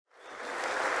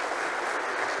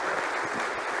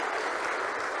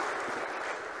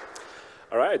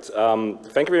right.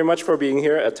 Thank you very much for being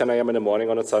here at 10 a.m. in the morning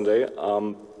on a Sunday.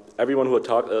 Everyone who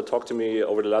talked to me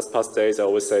over the past days, I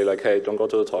always say like, hey, don't go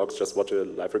to the talks, just watch a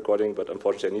live recording, but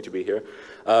unfortunately I need to be here.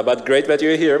 But great that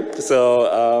you're here,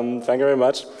 so thank you very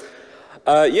much.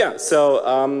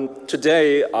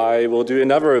 Today I will do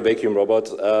another vacuum robot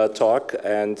talk,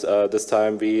 and this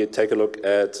time we take a look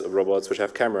at robots which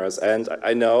have cameras. And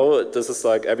I know this is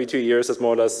like every 2 years, it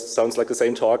more or less sounds like the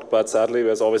same talk, but sadly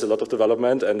there's always a lot of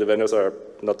development and the vendors are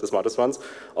not the smartest ones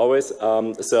always,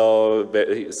 so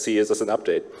see it as an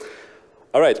update.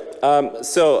 All right,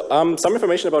 some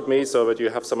information about me so that you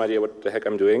have some idea what the heck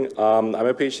I'm doing. I'm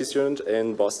a PhD student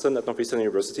in Boston at Northeastern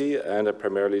University, and I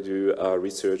primarily do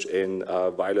research in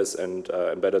wireless and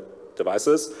embedded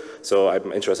devices. So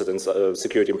I'm interested in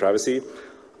security and privacy.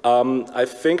 I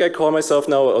think I call myself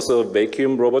now also a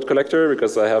vacuum robot collector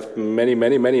because I have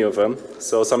many of them.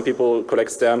 So some people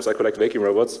collect stamps, I collect vacuum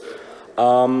robots.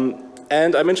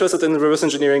 And I'm interested in reverse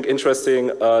engineering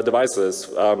interesting devices,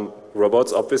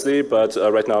 robots obviously, but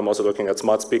right now I'm also looking at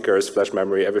smart speakers, flash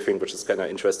memory, everything which is kind of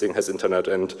interesting, has internet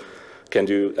and can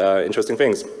do interesting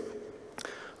things.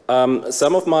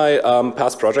 Some of my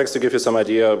past projects, to give you some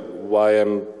idea why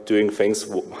I'm doing things,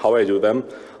 how I do them.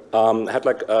 I had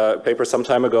like a paper some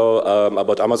time ago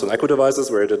about Amazon Echo devices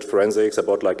where I did forensics. I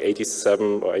bought like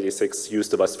 87 or 86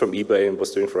 used devices from eBay and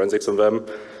was doing forensics on them.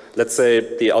 Let's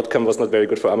say the outcome was not very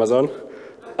good for Amazon.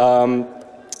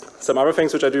 Some other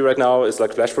things which I do right now is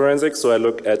like flash forensics. So I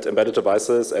look at embedded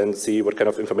devices and see what kind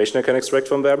of information I can extract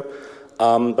from them.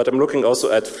 But I'm looking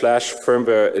also at flash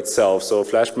firmware itself. So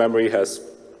flash memory has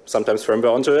sometimes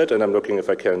firmware onto it, and I'm looking if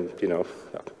I can,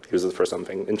 use it for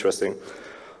something interesting.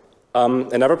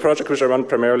 Another project which I run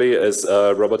primarily is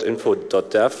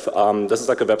robotinfo.dev. This is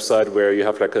like a website where you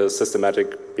have like a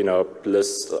systematic,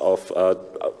 list of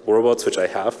robots which I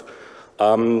have,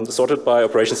 sorted by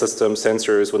operation systems,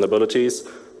 sensors, vulnerabilities.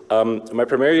 My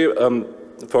primary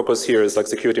focus here is like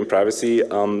security and privacy,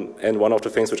 and one of the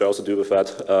things which I also do with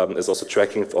that is also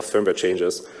tracking of firmware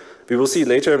changes. We will see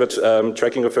later that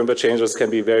tracking of firmware changes can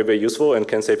be very useful and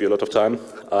can save you a lot of time.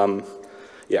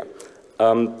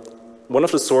 One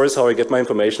of the sources how I get my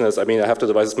information is, I have the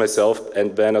devices myself,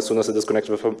 and then as soon as I disconnect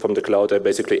from the cloud, I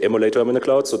basically emulate them in the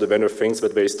cloud, so the vendor thinks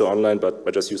that they're still online, but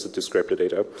I just use it to scrape the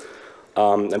data.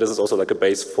 And this is also like a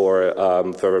base for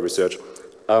further research.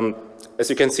 As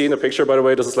you can see in the picture, by the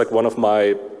way, this is like one of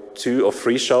my 2 or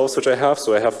 3 shelves which I have.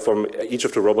 So I have from each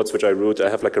of the robots which I root, I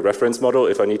have like a reference model.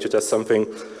 If I need to test something,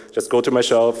 just go to my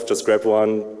shelf, just grab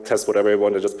one, test whatever I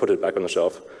want, and just put it back on the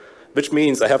shelf. Which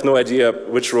means I have no idea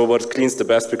which robot cleans the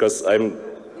best because I'm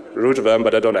root them,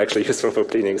 but I don't actually use them for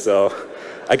cleaning. So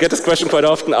I get this question quite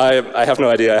often. I have no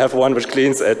idea. I have one which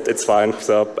cleans, it's fine.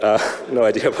 So no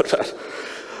idea about that.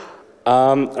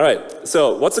 All right,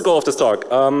 so what's the goal of this talk?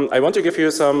 I want to give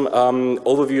you some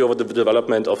overview of the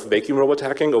development of vacuum robot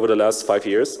hacking over the last 5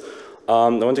 years. I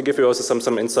want to give you also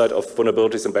some insight of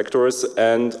vulnerabilities and backdoors,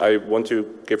 and I want to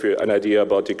give you an idea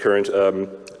about the current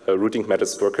routing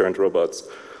methods for current robots.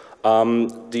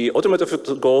 The ultimate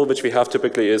goal which we have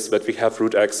typically is that we have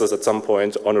root access at some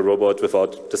point on a robot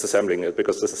without disassembling it,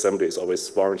 because disassembly is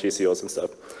always warranty seals and stuff.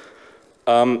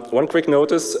 One quick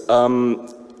notice,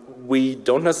 we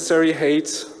don't necessarily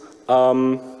hate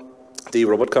the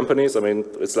robot companies.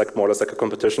 It's like more or less like a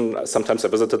competition. Sometimes I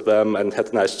visited them and had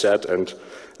a nice chat, and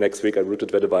next week I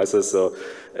rooted their devices, so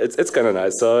it's kind of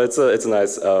nice. So it's a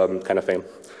nice kind of thing.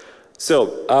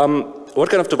 So, what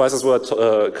kind of devices were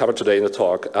covered today in the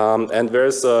talk? And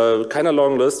there's a kind of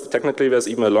long list. Technically, there's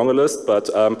even a longer list, but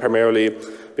primarily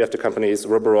we have the companies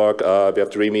Roborock, we have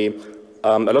Dreamy.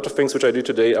 A lot of things which I do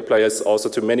today apply also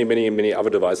to many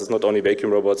other devices, not only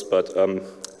vacuum robots, but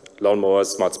lawnmowers,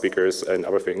 smart speakers, and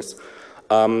other things.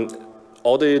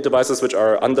 All the devices which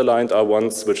are underlined are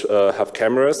ones which have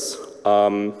cameras.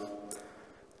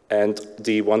 And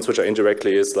the ones which are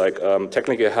indirectly is like,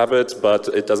 technically I have it, but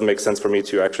it doesn't make sense for me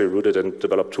to actually root it and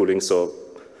develop tooling. So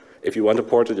if you want to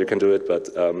port it, you can do it, but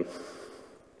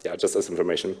yeah, just as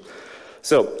information.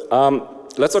 So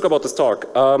let's talk about this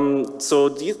talk.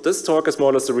 This talk is more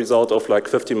or less the result of like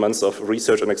 15 months of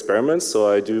research and experiments. So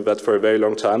I do that for a very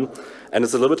long time. And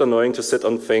it's a little bit annoying to sit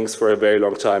on things for a very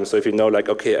long time. So if you know like,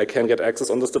 okay, I can get access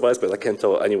on this device, but I can't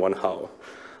tell anyone how,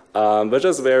 which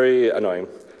is very annoying.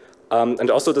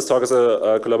 And also this talk is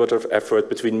a collaborative effort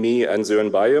between me and Sören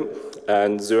Baye.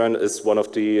 And Sören is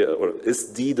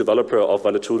is the developer of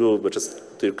Valetudo, which is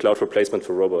the cloud replacement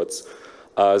for robots.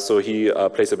 So he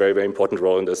plays a very important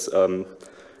role in this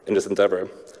endeavor.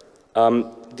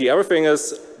 The other thing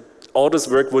is, all this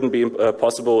work wouldn't be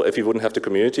possible if you wouldn't have the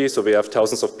community. So we have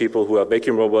thousands of people who are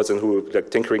vacuum robots and who are like,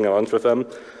 tinkering around with them.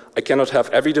 I cannot have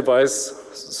every device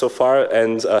so far,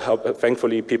 and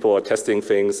thankfully people are testing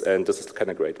things, and this is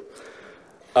kind of great.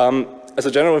 As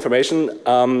a general information,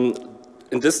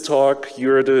 in this talk,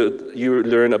 you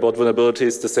learn about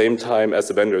vulnerabilities the same time as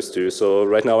the vendors do. So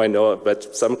right now I know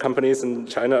that some companies in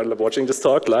China are watching this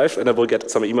talk live, and I will get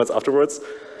some emails afterwards.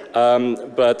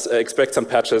 But expect some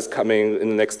patches coming in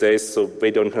the next days, so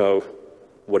they don't know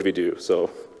what we do. So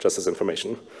just as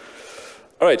information.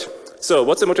 All right, so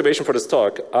what's the motivation for this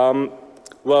talk?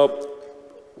 Well,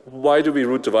 why do we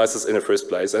root devices in the first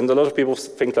place? And a lot of people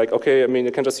think like, okay, I mean,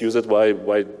 you can just use it. Why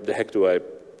the heck do I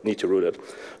need to root it?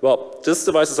 Well, these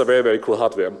devices are very, very cool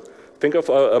hardware. Think of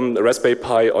a Raspberry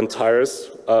Pi on tires,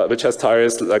 which has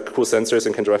tires like cool sensors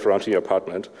and can drive around in your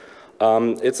apartment.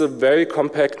 It's a very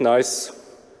compact, nice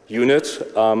unit,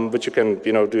 which you can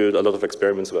do a lot of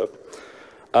experiments with.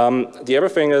 The other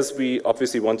thing is we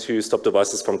obviously want to stop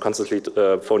devices from constantly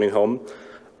phoning home.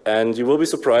 And you will be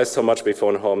surprised how much they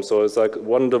phone home. So it's like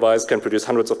one device can produce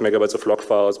hundreds of megabytes of log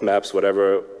files, maps,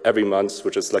 whatever, every month,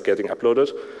 which is like getting uploaded.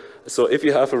 So if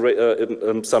you have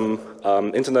some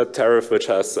internet tariff which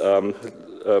has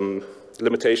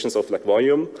limitations of like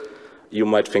volume, you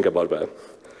might think about that.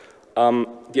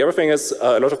 The other thing is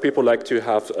a lot of people like to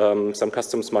have some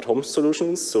custom smart home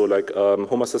solutions. So like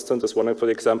Home Assistant is one of the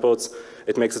examples.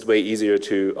 It makes it way easier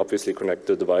to obviously connect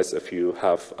the device if you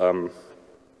have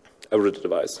a rooted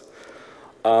device.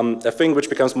 A thing which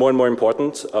becomes more and more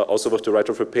important, also with the right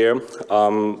of repair,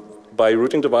 by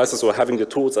rooting devices or having the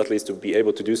tools at least to be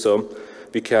able to do so,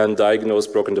 we can diagnose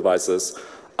broken devices.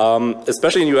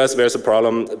 Especially in the US, there's a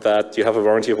problem that you have a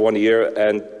warranty of 1 year,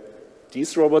 and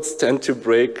these robots tend to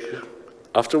break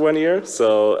after 1 year.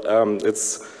 So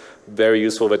it's very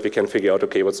useful that we can figure out,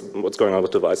 okay, what's going on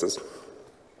with devices.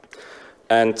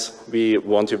 And we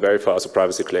want to verify also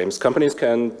privacy claims. Companies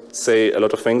can say a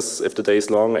lot of things if the day is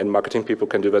long, and marketing people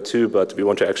can do that too, but we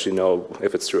want to actually know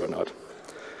if it's true or not.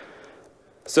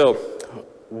 So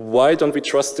why don't we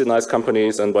trust the nice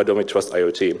companies, and why don't we trust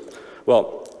IoT?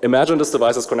 Well, imagine this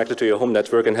device is connected to your home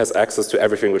network and has access to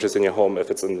everything which is in your home if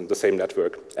it's in the same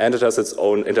network. And it has its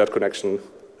own internet connection,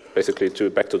 basically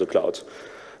back to the cloud.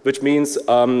 Which means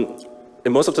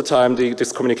in most of the time,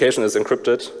 this communication is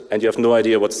encrypted, and you have no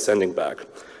idea what's sending back.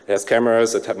 It has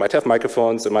cameras, it might have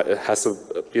microphones, it has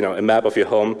a map of your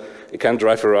home. It can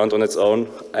drive around on its own,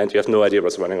 and you have no idea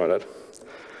what's running on it.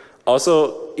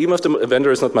 Also, even if the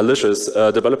vendor is not malicious,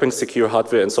 developing secure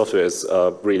hardware and software is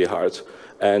really hard.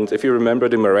 And if you remember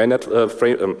the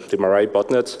Mirai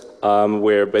botnet,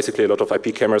 where basically a lot of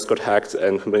IP cameras got hacked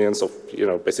and millions of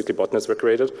basically botnets were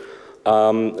created,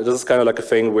 this is kind of like a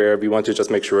thing where we want to just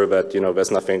make sure that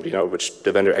there's nothing which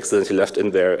the vendor accidentally left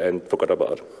in there and forgot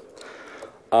about.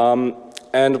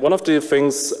 And one of the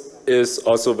things is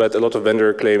also that a lot of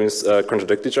vendor claims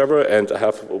contradict each other, and I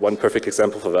have one perfect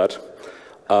example for that.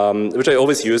 Which I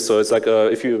always use. So it's like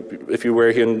if you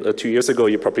were here 2 years ago,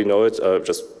 you probably know it.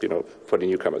 Just for the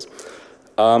newcomers.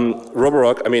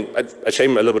 Roborock. I mean, I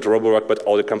shame a little bit Roborock, but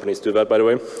all the companies do that, by the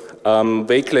way.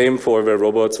 They claim for their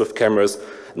robots with cameras,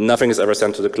 nothing is ever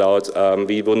sent to the cloud.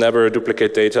 We will never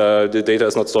duplicate data. The data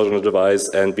is not stored on the device,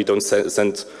 and we don't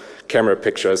send camera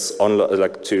pictures on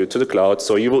to the cloud.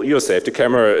 So you're safe. The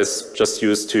camera is just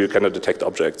used to kind of detect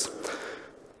objects.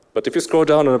 But if you scroll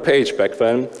down on a page back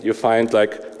then, you find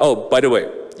like, oh, by the way,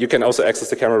 you can also access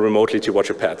the camera remotely to watch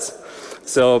your pets.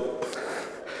 So,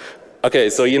 okay,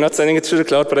 so you're not sending it to the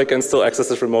cloud, but I can still access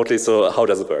it remotely, so how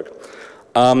does it work?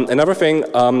 Another thing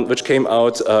which came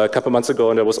out a couple months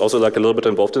ago, and I was also like a little bit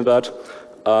involved in that,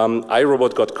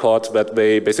 iRobot got caught that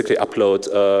they basically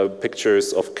upload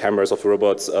pictures of cameras of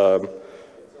robots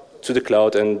to the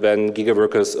cloud, and then gig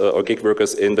workers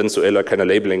in Venezuela kind of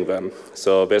labeling them.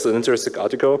 So there's an interesting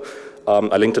article.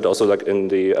 I linked it also like in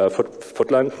the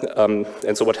footline.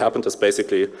 And so what happened is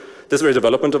basically, these were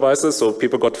development devices, so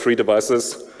people got free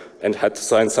devices and had to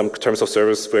sign some terms of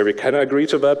service where we kind of agreed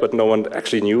to that, but no one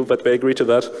actually knew that they agreed to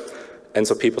that. And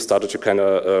so people started to kind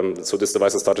of, so these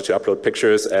devices started to upload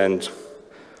pictures, and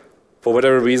for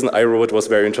whatever reason, iRobot was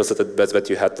very interested that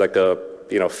you had like a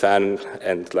fan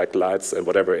and like lights and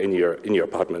whatever in your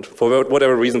apartment. For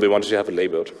whatever reason, they wanted to have it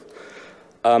labeled.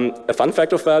 A fun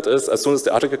fact of that is, as soon as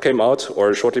the article came out,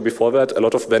 or shortly before that, a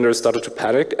lot of vendors started to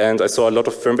panic, and I saw a lot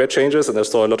of firmware changes, and I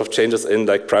saw a lot of changes in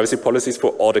like privacy policies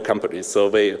for all the companies. So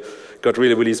they got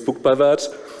really, really spooked by that.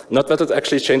 Not that it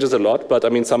actually changes a lot, but I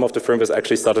mean, some of the firmwares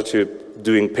actually started to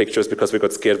doing pictures because we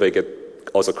got scared they get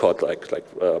also caught like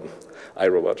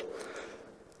iRobot.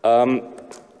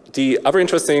 The other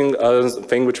interesting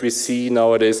thing which we see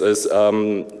nowadays is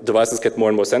devices get more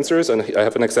and more sensors, and I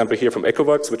have an example here from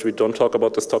Ecovox, which we don't talk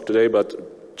about this talk today,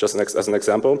 but just as an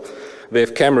example. They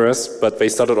have cameras, but they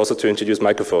started also to introduce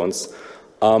microphones.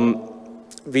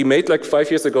 We made like 5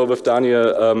 years ago with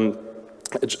Daniel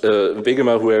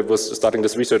Wegemer, who I was starting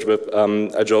this research with,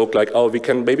 a joke like, oh, we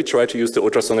can maybe try to use the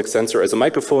ultrasonic sensor as a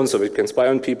microphone so we can spy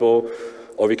on people,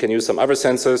 or we can use some other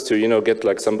sensors to, get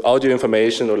like some audio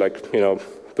information or like,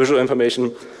 visual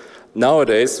information.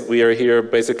 Nowadays, we are here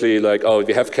basically like, oh,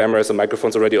 we have cameras and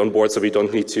microphones already on board, so we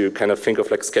don't need to kind of think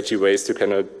of like sketchy ways to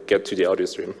kind of get to the audio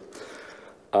stream.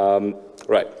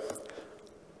 Right.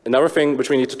 Another thing which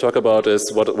we need to talk about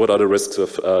is what are the risks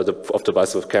of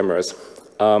devices with cameras.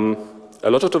 A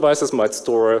lot of devices might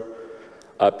store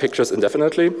pictures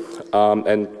indefinitely,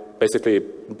 and basically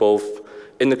both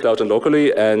in the cloud and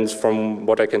locally, and from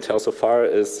what I can tell so far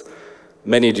is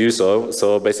many do so.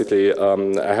 So basically,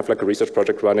 I have like a research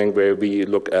project running where we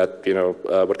look at,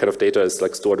 what kind of data is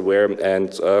like stored where,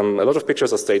 and a lot of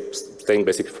pictures are staying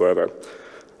basically forever.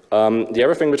 The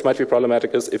other thing which might be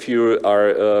problematic is if you are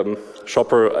a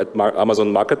shopper at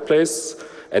Amazon Marketplace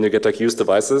and you get like used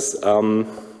devices, I'm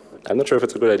not sure if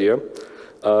it's a good idea.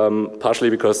 Partially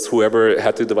because whoever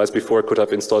had the device before could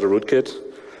have installed a rootkit,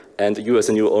 and you as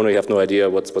a new owner, you have no idea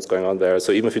what's going on there.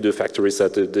 So even if you do a factory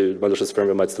reset, the malicious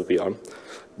firmware might still be on.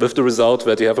 With the result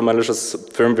that you have a malicious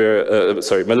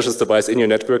malicious device in your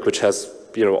network which has,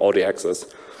 all the access.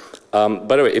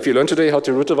 By the way, if you learn today how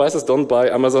to root devices, don't buy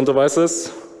Amazon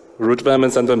devices. Root them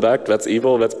and send them back. That's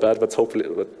evil, that's bad, that's hopefully,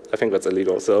 I think that's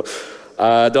illegal. So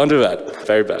don't do that,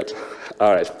 very bad.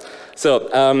 All right, so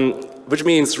which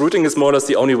means rooting is more or less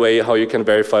the only way how you can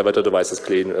verify that the device is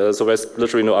clean. So there's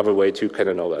literally no other way to kind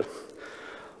of know that.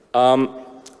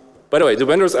 By the way, the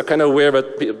vendors are kind of aware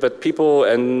that people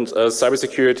and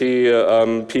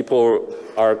cybersecurity people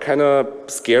are kind of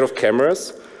scared of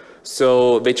cameras.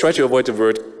 So they try to avoid the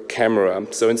word camera.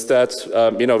 So instead,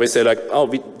 they say like, oh,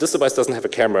 this device doesn't have a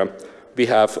camera. We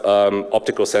have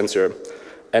optical sensor.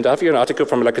 And I have here an article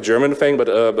from like a German thing, but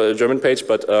a German page,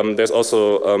 but there's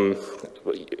also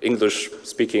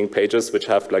English-speaking pages which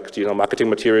have like, marketing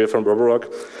material from Roborock.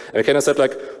 And we kind of said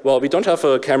like, well, we don't have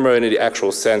a camera in the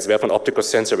actual sense. We have an optical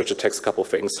sensor which detects a couple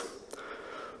things.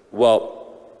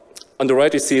 Well, on the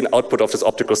right you see an output of this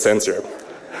optical sensor.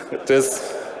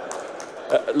 This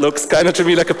looks kind of to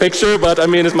me like a picture, but I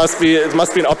mean it must be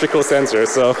an optical sensor.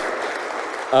 So.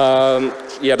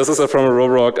 Yeah, this is from a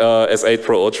Roborock S8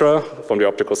 Pro Ultra from the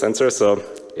optical sensor, so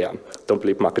yeah, don't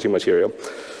believe marketing material.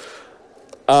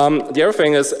 The other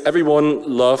thing is everyone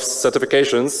loves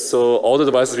certifications, so all the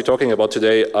devices we're talking about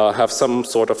today have some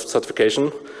sort of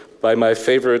certification by my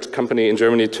favorite company in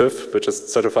Germany, TÜV, which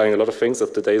is certifying a lot of things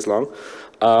if the day is long.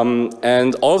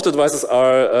 And all of the devices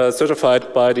are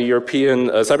certified by the European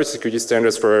cybersecurity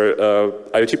standards for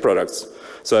IoT products.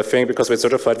 So I think because we're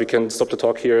certified, we can stop the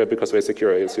talk here because we're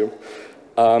secure, I assume.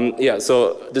 Yeah,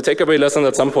 so the takeaway lesson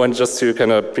at some point, just to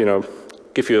kind of,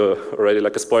 give you already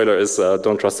like a spoiler, is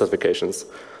don't trust certifications.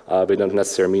 They don't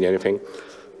necessarily mean anything.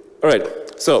 All right,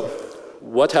 so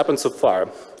what happened so far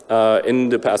in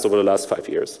the past over the last 5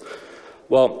 years?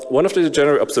 Well, one of the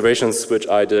general observations which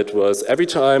I did was every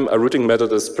time a routing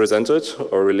method is presented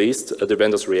or released, the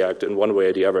vendors react in one way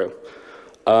or the other.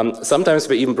 Sometimes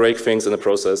we even break things in the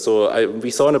process. So we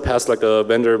saw in the past like a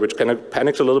vendor which kind of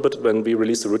panicked a little bit when we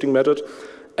released the routing method,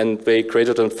 and they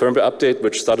created a firmware update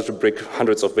which started to break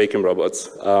hundreds of vacuum robots,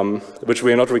 which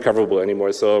were not recoverable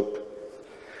anymore. So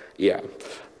yeah.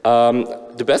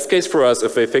 The best case for us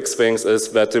if they fix things is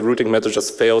that the routing method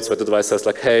just fails, that the device says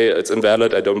like, hey, it's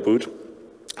invalid, I don't boot.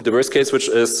 The worst case, which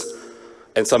is,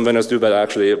 and some vendors do that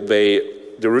actually,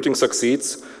 the routing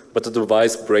succeeds, but the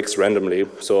device breaks randomly.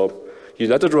 So you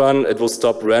let it run, it will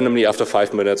stop randomly after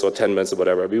 5 minutes or 10 minutes or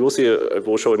whatever. We will see,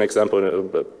 we'll show an example,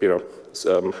 in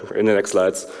the next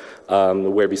slides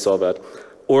where we saw that.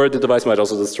 Or the device might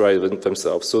also destroy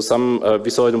themselves. So we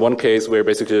saw in one case where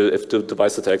basically if the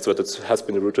device detects that it has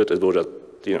been rooted, it will just,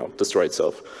 destroy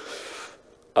itself,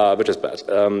 which is bad.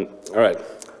 All right,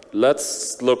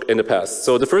 let's look in the past.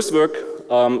 So the first work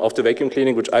of the vacuum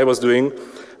cleaning, which I was doing,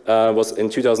 was in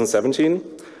 2017.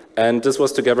 And this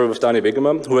was together with Daniel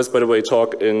Wegemer, who has, by the way,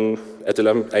 talk at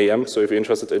 11 a.m. So if you're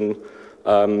interested in,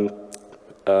 I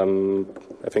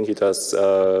think he does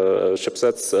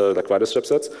chipsets, like wireless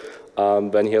chipsets,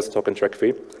 then he has a talk in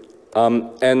TrackV.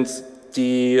 And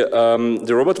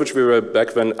the robot which we were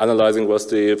back then analyzing was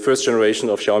the first generation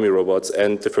of Xiaomi robots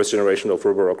and the first generation of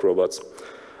Roborock robots.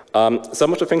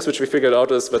 Some of the things which we figured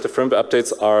out is that the firmware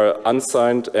updates are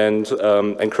unsigned and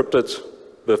encrypted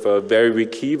with a very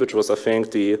weak key, which was, I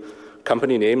think, the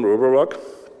company name, Roborock.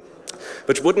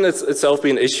 which wouldn't itself be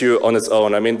an issue on its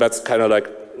own. I mean, that's kind of like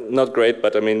not great,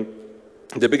 but I mean,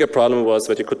 the bigger problem was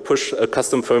that you could push a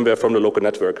custom firmware from the local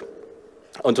network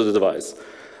onto the device.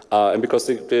 And because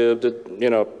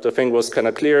the thing was kind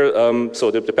of clear,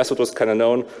 so the password was kind of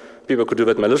known, people could do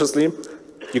that maliciously.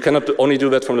 You cannot only do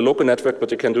that from the local network,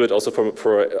 but you can do it also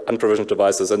for unprovisioned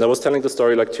devices. And I was telling the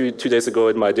story like two days ago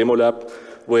in my demo lab,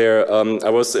 where I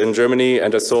was in Germany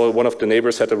and I saw one of the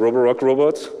neighbors had a Roborock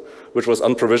robot, which was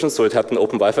unprovisioned, so it had an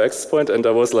open Wi-Fi access point, and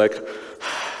I was like,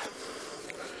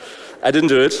 I didn't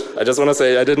do it. I just want to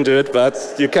say I didn't do it, but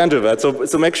you can do that.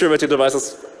 So make sure that your device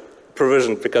is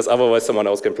provisioned, because otherwise someone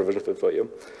else can provision it for you.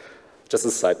 Just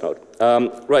as a side note.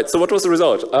 Right, so what was the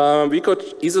result? We could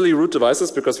easily root devices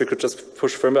because we could just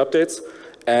push firmware updates,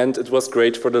 and it was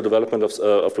great for the development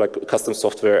of like custom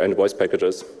software and voice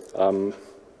packages.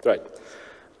 Right,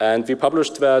 and we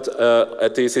published that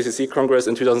at the CCC Congress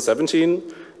in 2017,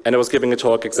 and I was giving a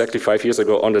talk exactly 5 years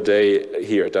ago on the day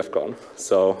here at DEF CON.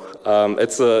 So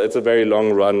it's a very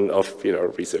long run of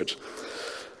research.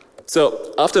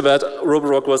 So after that,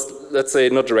 Roborock was, let's say,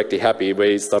 not directly happy.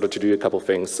 We started to do a couple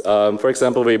things. For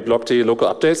example, we blocked the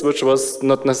local updates, which was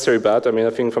not necessarily bad. I mean, I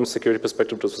think from a security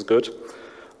perspective, this was good.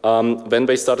 Then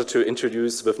they started to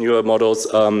introduce, with newer models,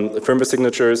 firmware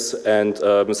signatures and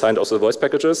signed also voice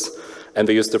packages. And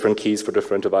they used different keys for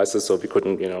different devices, so we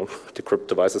couldn't, decrypt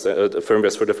devices,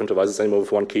 firmwares for different devices anymore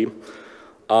with one key.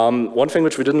 One thing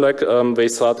which we didn't like, they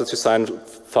started to sign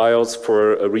files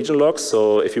for region logs.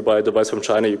 So if you buy a device from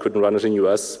China, you couldn't run it in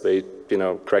US. They,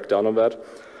 cracked down on that.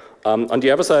 On the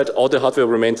other side, all the hardware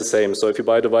remained the same. So if you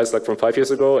buy a device like from 5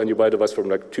 years ago and you buy a device from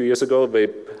like 2 years ago, they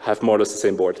have more or less the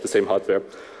same board, the same hardware.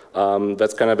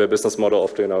 That's kind of a business model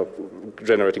of,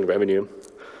 generating revenue.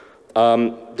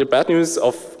 The bad news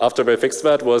after they fixed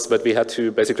that was that we had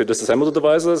to basically disassemble the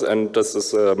devices, and this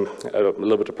is a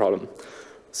little bit of a problem.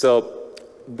 So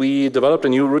we developed a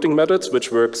new routing method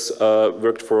which worked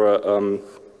for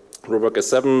Roborock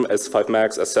S7, S5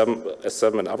 Max,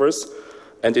 S7 and others.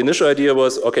 And the initial idea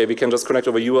was, okay, we can just connect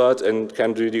over UART and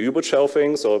can do the U-boot shell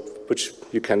thing, which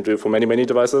you can do for many, many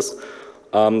devices,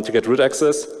 to get root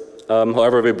access.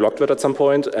 However, we blocked that at some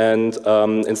point, and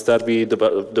instead we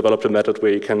developed a method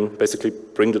where you can basically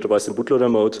bring the device in bootloader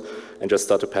mode and just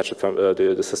start to patch it from,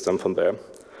 the system from there.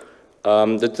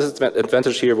 The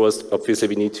disadvantage here was obviously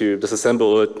we need to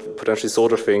disassemble it, potentially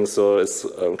solder things, so it's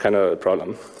kind of a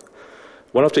problem.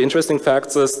 One of the interesting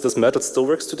facts is this method still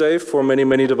works today for many,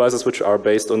 many devices which are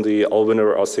based on the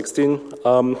Allwinner R16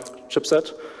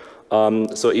 chipset.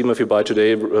 So even if you buy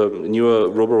today newer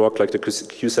Roborock like the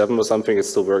Q7 or something, it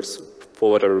still works for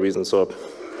whatever reason, so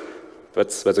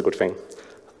that's a good thing.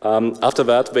 After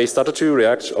that, they started to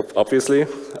react, obviously.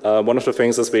 One of the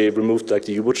things is they removed like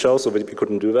the U-boot shell, so we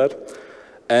couldn't do that.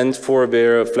 And for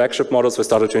their flagship models, they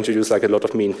started to introduce like a lot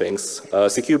of mean things.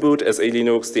 Secure boot, SA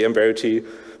Linux, DM Verity,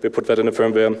 they put that in the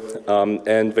firmware.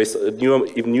 And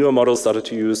even newer models started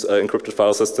to use encrypted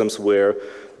file systems where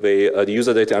the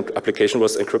user data application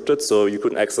was encrypted, so you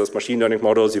couldn't access machine learning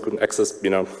models, you couldn't access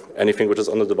anything which is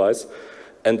on the device.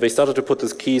 And they started to put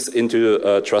these keys into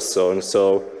a trust zone.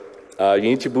 So you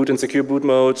need to boot in secure boot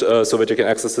mode so that you can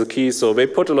access the keys. So they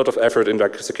put a lot of effort in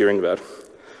like securing that.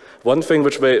 One thing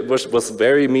which was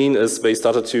very mean is they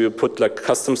started to put like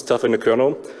custom stuff in the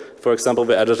kernel. For example,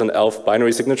 they added an ELF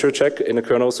binary signature check in the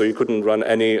kernel, so you couldn't run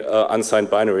any unsigned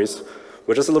binaries,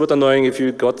 which is a little bit annoying if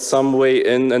you got some way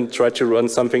in and tried to run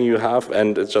something you have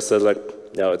and it just says like,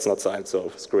 no, it's not signed,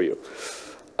 so screw you.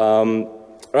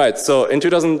 Right, so in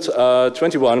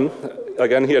 2021,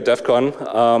 again here at DEF CON,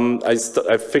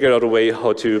 I figured out a way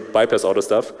how to bypass all the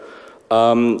stuff.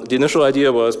 The initial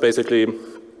idea was basically,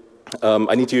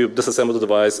 I need to disassemble the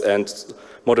device and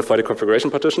modify the configuration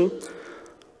partition,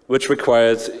 which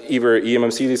required either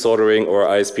eMMC desoldering or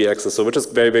ISP access, so which is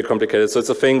very, very complicated. So it's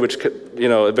a thing which,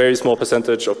 a very small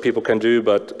percentage of people can do,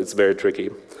 but it's very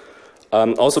tricky.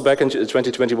 Also back in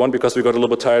 2021, because we got a little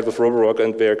bit tired with Roborock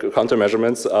and their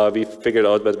countermeasurements, we figured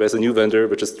out that there's a new vendor,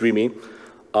 which is Dreamy.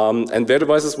 And their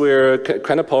devices were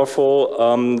kind of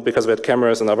powerful because they had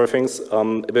cameras and other things.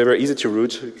 They were easy to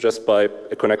root just by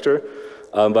a connector,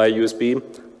 by USB.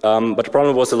 But the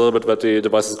problem was a little bit that the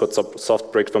devices got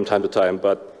soft bricked from time to time,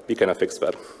 but we kind of fixed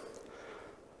that.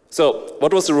 So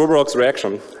what was the Roborock's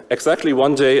reaction? Exactly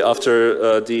one day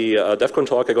after the DEF CON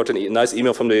talk, I got a nice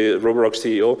email from the Roborock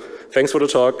CEO. Thanks for the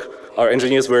talk. Our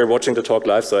engineers were watching the talk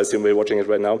live, so I assume we're watching it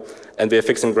right now. And they're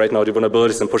fixing right now the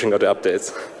vulnerabilities and pushing out the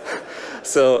updates.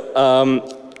 So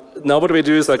now what we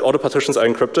do is like all the partitions are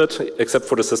encrypted except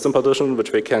for the system partition,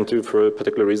 which we can't do for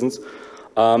particular reasons.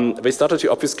 We started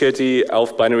to obfuscate the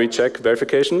ELF binary check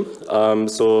verification,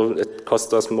 so it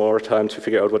cost us more time to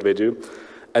figure out what we do.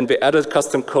 And we added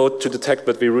custom code to detect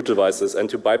that we root devices and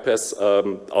to bypass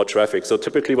our traffic. So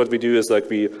typically what we do is like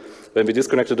when we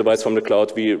disconnect the device from the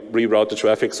cloud, we reroute the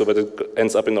traffic so that it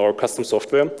ends up in our custom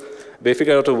software. We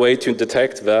figured out a way to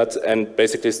detect that and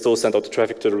basically still send out the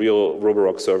traffic to the real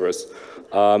Roborock servers,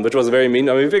 which was very mean.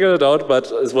 I mean, we figured it out,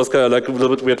 but it was kind of like a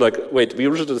little bit weird, like, wait, we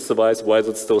rooted this device, why is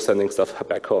it still sending stuff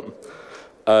back home?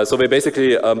 So we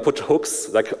basically put hooks,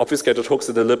 like obfuscated hooks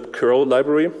in the libcurl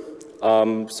library.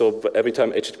 So every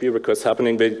time HTTP request is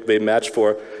happening, they match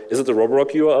for, is it the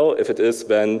Roborock URL? If it is,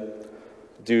 then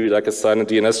do like a silent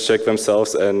DNS check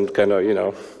themselves and kind of, you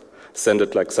know, send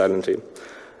it like silently.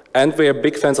 And we are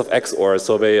big fans of XOR,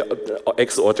 so they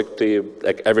XOR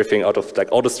like everything out of like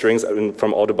all the strings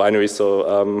from all the binaries.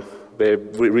 So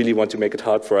we really want to make it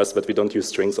hard for us, but we don't use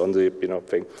strings on the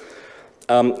thing.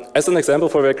 As an example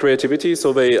for their creativity,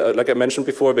 so they, like I mentioned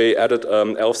before, they added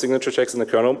ELF signature checks in the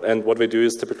kernel, and what they do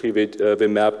is typically they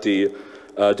map the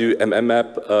do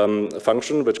mmmap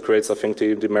function, which creates, I think,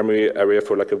 the memory area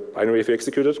for like a binary if you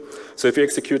execute it. So if you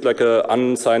execute like an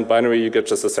unsigned binary, you get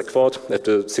just a sec fault if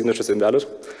the signature is invalid.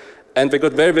 And they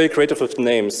got very, very creative with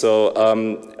names. So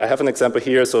I have an example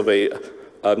here. So they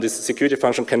this security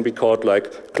function can be called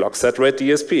like clock set rate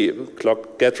DSP,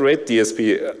 clock get rate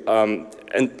DSP,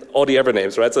 and all the other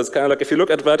names, right? So it's kind of like if you look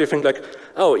at that, you think like,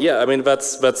 oh yeah, I mean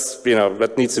that's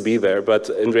that needs to be there. But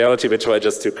in reality, they try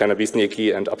just to kind of be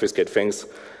sneaky and obfuscate things.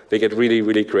 They get really,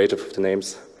 really creative with the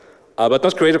names, but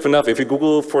not creative enough. If you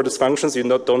Google for these functions, you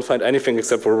don't find anything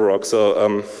except for Roborock.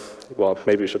 So well,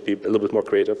 maybe we should be a little bit more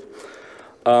creative.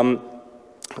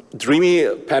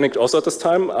 Dreamy panicked also at this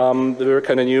time. They were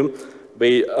kind of new.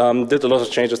 They did a lot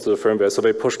of changes to the firmware, so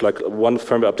they pushed like one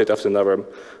firmware update after another.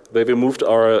 They removed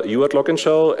our UART login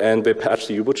shell and they patched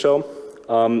the U-boot shell.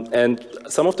 And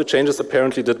some of the changes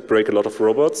apparently did break a lot of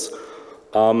robots.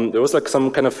 There was like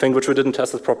some kind of thing which we didn't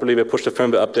test it properly. They pushed the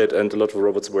firmware update and a lot of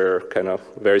robots were kind of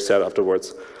very sad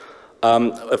afterwards.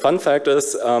 A fun fact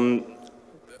is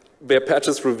their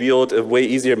patches revealed a way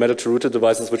easier method to root the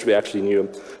devices, which we actually knew.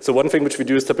 So one thing which we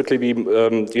do is typically we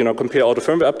compare all the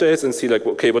firmware updates and see like,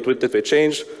 okay, what did they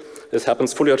change? This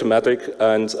happens fully automatic.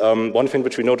 And one thing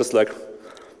which we noticed, like,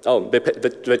 oh,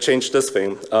 they changed this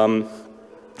thing.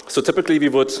 So typically we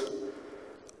would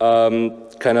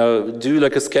kind of do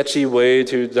like a sketchy way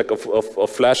to like of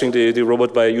flashing the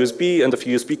robot via USB, and if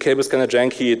the USB cable is kind of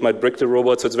janky, it might break the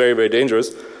robot, so it's very, very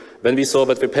dangerous. Then we saw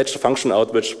that we patched a function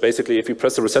out, which basically, if you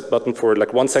press the reset button for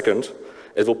like 1 second,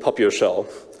 it will pop your shell.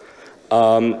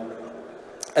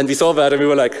 And we saw that, and we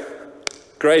were like,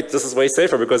 great, this is way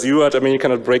safer, because you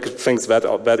cannot break things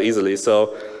that easily.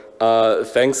 So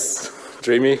thanks,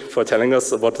 Dreamy, for telling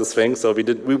us about this thing. So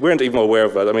we weren't even aware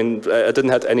of that. I mean, I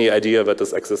didn't have any idea that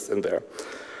this exists in there.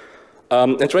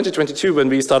 In 2022, when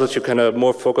we started to kind of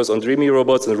more focus on Dreamy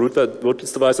robots and root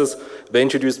these devices, they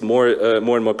introduced more and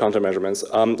more countermeasurements.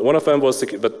 One of them was,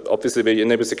 but obviously they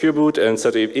enabled secure boot and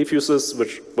set e-fuses,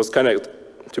 which was kind of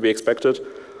to be expected.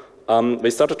 They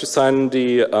started to sign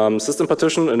the system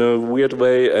partition in a weird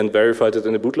way and verified it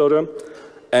in the bootloader.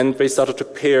 And they started to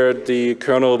pair the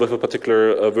kernel with a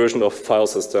particular version of file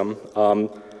system,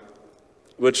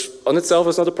 which on itself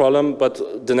is not a problem,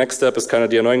 but the next step is kind of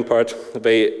the annoying part.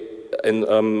 They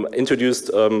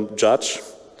introduced judge,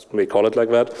 we call it like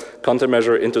that,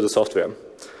 countermeasure into the software.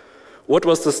 What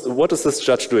is this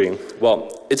judge doing?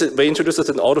 Well, they introduced it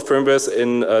in all the firmwares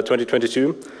in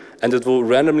 2022, and it will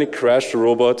randomly crash the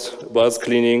robot whilst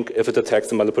cleaning if it detects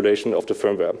the manipulation of the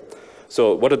firmware.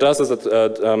 So what it does is it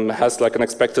has like an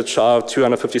expected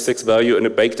SHA-256 value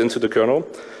baked into the kernel,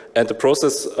 and the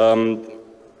process,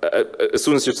 as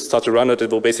soon as you start to run it,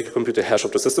 it will basically compute the hash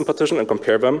of the system partition and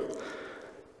compare them.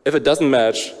 If it doesn't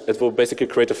match, it will basically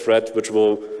create a thread which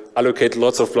will allocate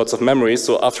lots of memory.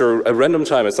 So after a random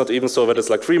time, it's not even so that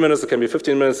it's like 3 minutes, it can be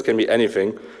 15 minutes, it can be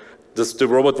anything. The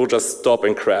robot will just stop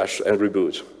and crash and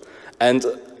reboot. And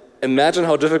imagine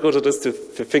how difficult it is to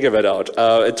figure that out.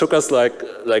 It took us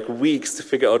like weeks to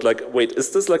figure out like, wait,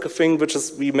 is this like a thing which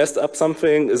is, we messed up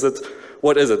something?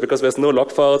 What is it? Because there's no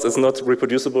log files, it's not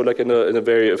reproducible like in a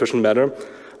very efficient manner.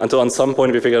 Until on some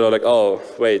point we figured out like, oh,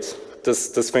 wait,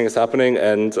 this thing is happening,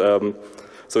 and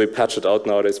so we patch it out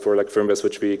nowadays for like firmwares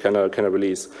which we kind of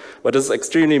release. But this is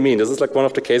extremely mean. This is like one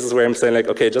of the cases where I'm saying like,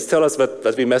 okay, just tell us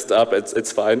that we messed up.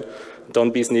 It's fine.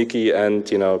 Don't be sneaky and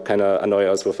kind of annoy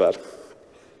us with that.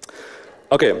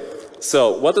 Okay,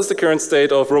 so what is the current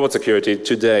state of robot security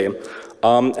today?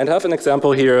 And I have an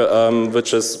example here,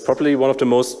 which is probably one of the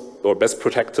most or best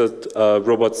protected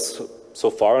robots so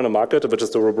far on the market, which is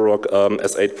the Roborock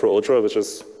S8 Pro Ultra, which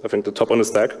is, I think, the top on the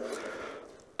stack.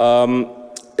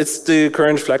 It's the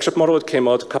current flagship model. It came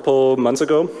out a couple months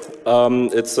ago.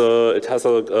 It has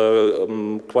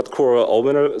a quad-core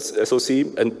all-winner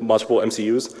SoC and multiple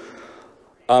MCUs.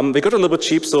 They got a little bit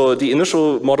cheap, so the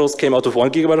initial models came out with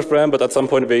 1 GB of RAM, but at some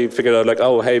point they figured out, like,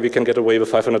 oh, hey, we can get away with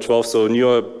 512, so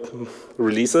newer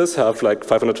releases have like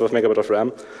 512 MB of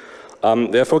RAM.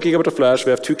 They have 4 GB of flash,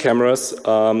 we have 2 cameras,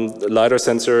 LiDAR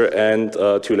sensor, and 2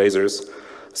 lasers.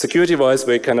 Security-wise,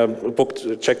 they kind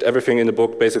of checked everything in the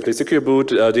book, basically secure boot,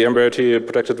 the MBRT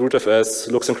protected rootfs,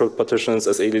 looks encrypt partitions,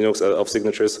 SE Linux of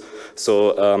signatures,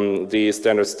 so the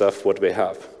standard stuff what they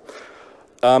have.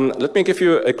 Let me give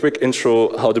you a quick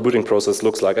intro how the booting process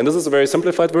looks like. And this is a very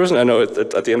simplified version. I know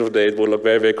at the end of the day it will look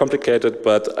very, very complicated,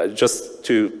 but just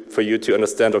for you to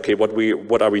understand, okay,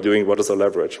 what are we doing, what is our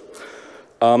leverage?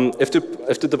 If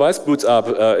the device boots up,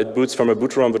 it boots from a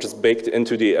boot ROM which is baked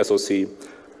into the SoC.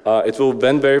 It will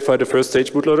then verify the first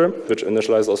stage bootloader, which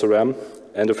initializes also RAM,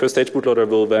 and the first stage bootloader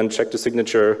will then check the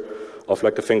signature of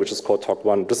like a thing which is called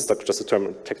TOC1. This is like just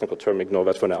a technical term, ignore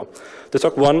that for now. The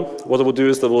TOC1, what it will do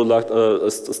is that it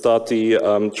will start the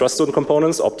trust zone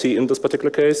components, opti in this particular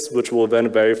case, which will then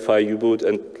verify U-boot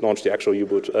and launch the actual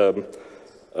U-boot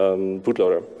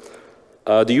bootloader.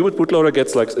 The U-boot bootloader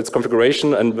gets like its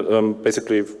configuration and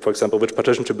basically, for example, which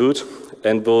partition to boot,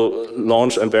 and will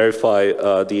launch and verify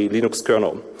the Linux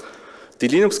kernel. The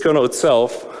Linux kernel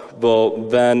itself will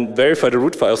then verify the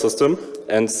root file system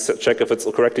and check if it's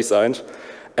correctly signed,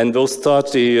 and will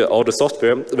start all the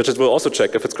software, which it will also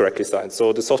check if it's correctly signed.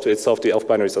 So the software itself, the ELF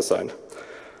binaries are signed.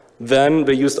 Then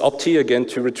we used opti again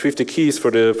to retrieve the keys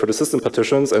for the system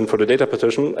partitions and for the data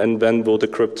partition, and then we'll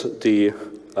decrypt the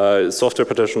software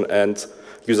partition and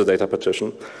user data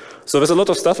partition. So there's a lot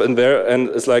of stuff in there, and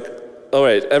it's like, all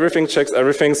right, everything checks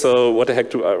everything, so what the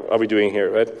heck are we doing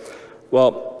here, right?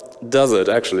 Well, does it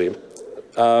actually?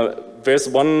 There's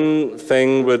one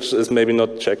thing which is maybe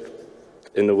not checked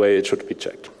in the way it should be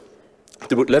checked.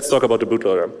 Let's talk about the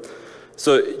bootloader.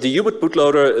 So the U-boot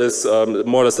bootloader is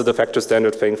more or less the de facto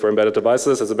standard thing for embedded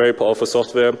devices. It's a very powerful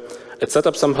software. It sets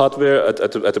up some hardware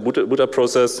at the boot up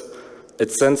process.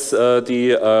 It sends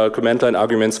the command line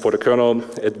arguments for the kernel.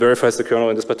 It verifies the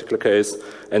kernel in this particular case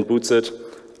and boots it.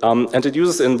 And it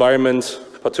uses environment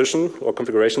partition or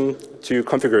configuration to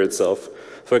configure itself.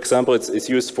 For example, it's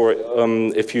used for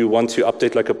if you want to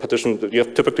update like a partition. You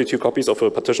have typically 2 copies of a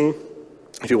partition.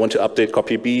 If you want to update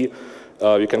copy B,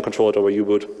 you can control it over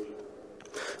U-boot.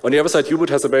 On the other side, U-boot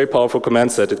has a very powerful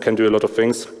command set. It can do a lot of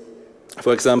things.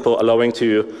 For example, allowing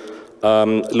to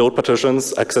load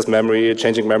partitions, access memory,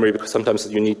 changing memory, because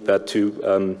sometimes you need that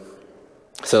to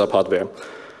set up hardware.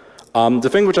 The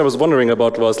thing which I was wondering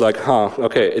about was like,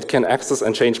 okay, it can access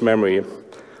and change memory.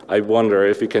 I wonder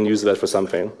if we can use that for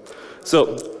something.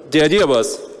 So the idea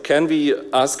was, can we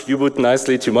ask U-boot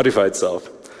nicely to modify itself?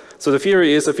 So the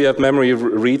theory is if we have memory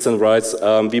reads and writes,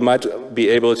 we might be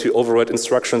able to override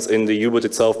instructions in the U-boot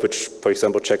itself, which, for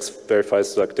example,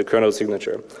 verifies like the kernel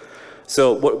signature.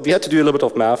 So we had to do a little bit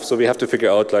of math, so we have to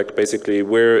figure out like basically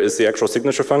where is the actual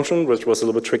signature function, which was a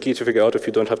little bit tricky to figure out if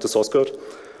you don't have the source code.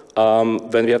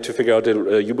 Then we have to figure out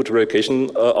the U-boot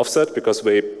relocation offset, because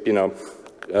there's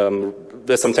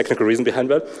some technical reason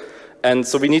behind that. And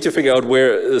so we need to figure out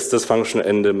where is this function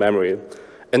in the memory.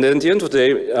 And then at the end of the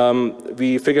day,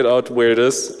 we figured out where it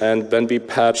is, and then we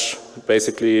patch,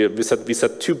 basically, we set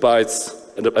 2 bytes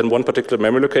in one particular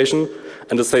memory location,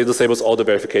 and this disables all the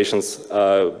verifications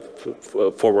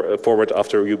forward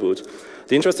after U-boot.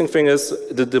 The interesting thing is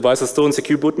the device is still in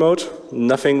secure boot mode.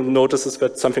 Nothing notices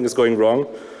that something is going wrong.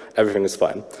 Everything is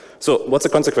fine. So what's the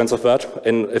consequence of that?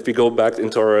 And if we go back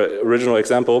into our original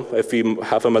example, if we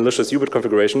have a malicious U-boot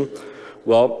configuration,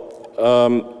 well,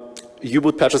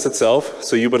 U-boot patches itself,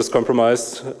 so U-boot is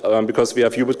compromised. Because we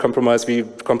have U-boot compromised, we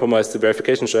compromise the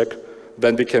verification check.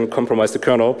 Then we can compromise the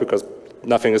kernel, because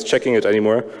nothing is checking it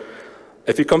anymore.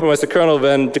 If we compromise the kernel,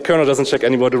 then the kernel doesn't check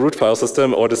anymore the root file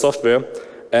system or the software.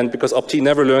 And because opti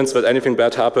never learns that anything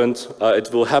bad happened,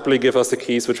 it will happily give us the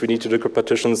keys which we need to decrypt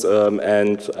partitions,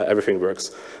 and everything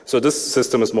works. So this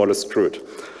system is more or less screwed.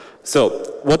 So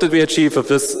what did we achieve with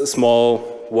this small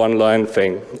one-line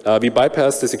thing? We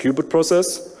bypassed the secure boot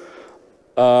process.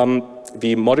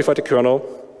 We modified the kernel,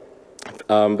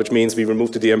 which means we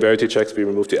removed the DMVerity checks, we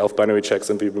removed the ELF binary checks,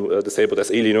 and we disabled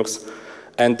SE Linux.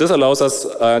 And this allows us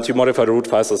to modify the root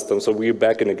file system, so we're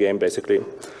back in the game, basically.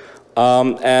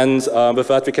 With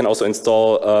that, we can also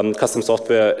install custom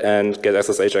software and get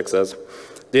SSH access.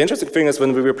 The interesting thing is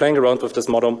when we were playing around with this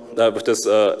model, with this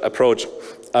approach,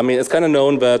 I mean, it's kind of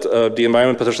known that the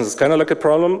environment partitions is kind of like a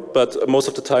problem, but most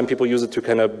of the time people use it to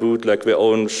kind of boot like their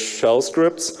own shell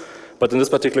scripts. But in this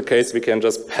particular case, we can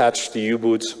just patch the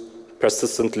U-boot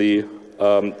persistently,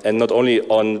 and not only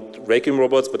on vacuum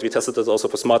robots, but we tested this also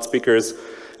for smart speakers,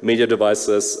 media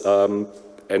devices,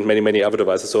 and many, many other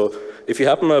devices. So if you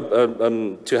happen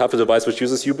to have a device which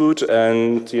uses U-boot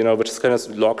and which is kind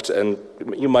of locked, and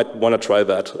you might want to try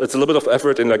that. It's a little bit of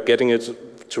effort in like getting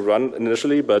it to run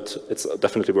initially, but it's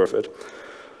definitely worth it.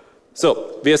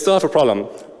 So we still have a problem.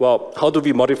 Well, how do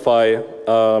we modify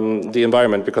the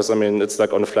environment? Because I mean, it's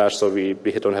like on a flash, so we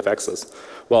don't have access.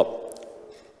 Well,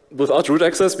 without root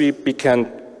access, we can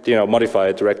modify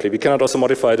it directly. We cannot also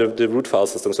modify the root file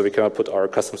system, so we cannot put our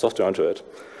custom software onto it.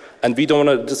 And we don't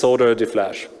want to disorder the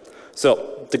flash.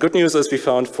 So the good news is we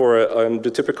found for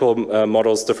the typical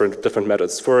models different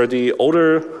methods. For the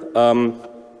older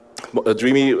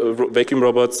dreamy vacuum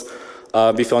robots,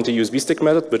 we found the USB stick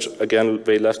method, which again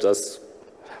they left us,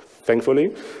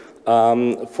 thankfully.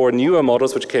 For newer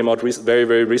models, which came out very,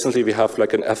 very recently, we have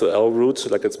like an FAL root,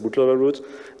 like it's bootloader root.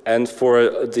 And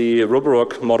for the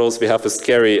Roborock models, we have a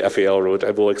scary FAL root.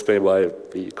 I will explain why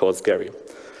we call it scary.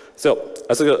 So,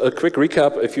 as a quick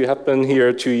recap, if you have been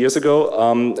here 2 years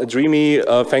ago, Dreamy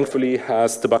thankfully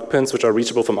has debug pins which are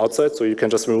reachable from outside, so you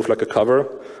can just remove like a cover.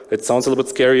 It sounds a little bit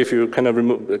scary if you kind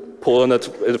of pull on it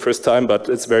the first time, but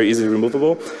it's very easily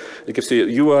removable. It gives you a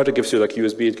UART, it gives you like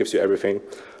USB, it gives you everything.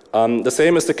 The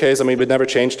same is the case, I mean, we never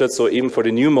changed it, so even for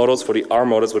the new models, for the R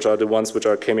models, which are the ones which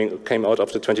came out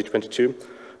after 2022,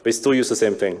 they still use the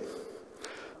same thing.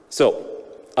 So,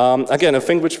 again, a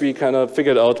thing which we kind of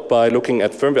figured out by looking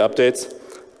at firmware updates,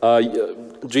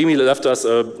 Dreamy left us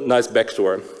a nice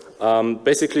backdoor.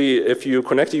 Basically, if you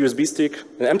connect a USB stick,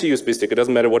 an empty USB stick, it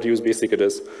doesn't matter what USB stick it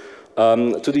is,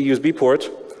 to the USB port,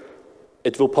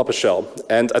 it will pop a shell.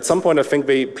 And at some point, I think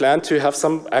they plan to have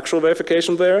some actual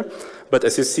verification there. But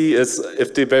as you see,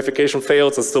 if the verification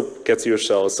fails, it still gets you a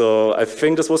shell. So I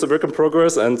think this was a work in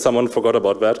progress, and someone forgot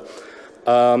about that.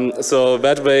 So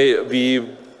that way,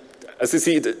 as you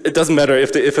see, it doesn't matter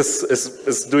if the if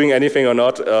is doing anything or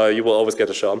not, you will always get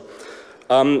a shell.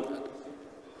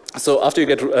 So after you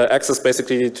get access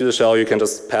basically to the shell, you can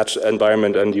just patch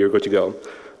environment and you're good to go.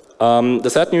 The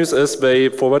sad news is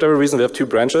for whatever reason, they have two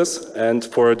branches, and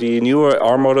for the newer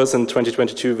R models in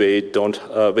 2022, they don't.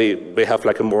 They have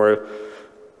like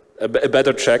a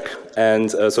better check,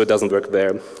 and so it doesn't work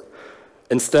there.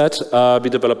 Instead, we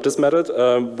developed this method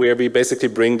where we basically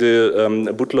bring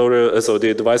the bootloader, so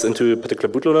the device into a particular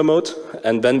bootloader mode,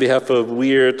 and then we have a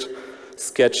weird,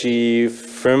 sketchy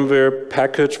firmware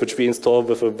package which we install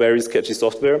with a very sketchy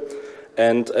software.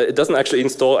 And it doesn't actually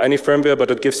install any firmware, but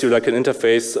it gives you like an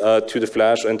interface to the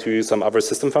flash and to some other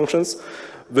system functions,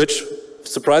 which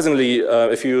surprisingly,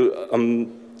 if you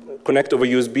connect over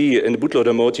USB in the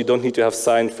bootloader mode, you don't need to have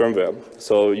signed firmware.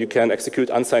 So you can execute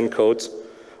unsigned code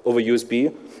over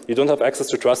USB. You don't have access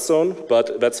to trust zone,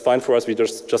 but that's fine for us. We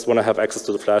just want to have access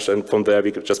to the flash, and from there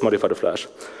we could just modify the flash.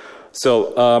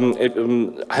 So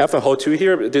I have a how-to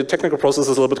here. The technical process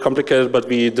is a little bit complicated, but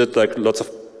we did like lots of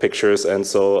pictures, and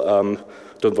so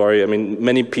don't worry. I mean,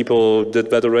 many people did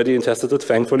that already and tested it,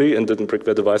 thankfully, and didn't break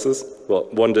their devices. Well,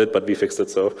 one did, but we fixed it,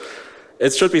 so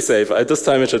it should be safe. At this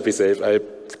time, it should be safe, I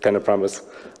kind of promise.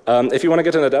 If you want to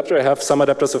get an adapter, I have some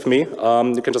adapters with me.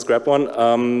 You can just grab one.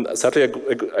 Sadly,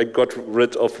 I got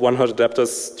rid of 100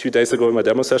 adapters 2 days ago in my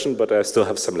demo session, but I still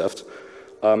have some left.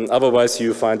 Otherwise,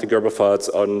 you find the Gerber files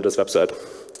on this website.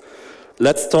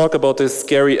 Let's talk about this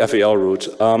scary FAL route.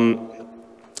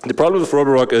 The problem with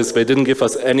Roborock is they didn't give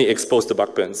us any exposed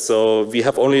debug pins. So we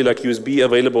have only like USB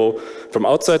available from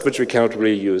outside, which we cannot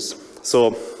really use.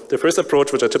 So the first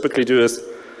approach, which I typically do is,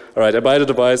 all right, I buy the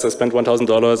device, I spend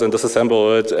 $1,000 and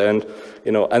disassemble it and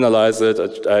analyze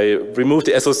it. I remove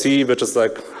the SoC, which is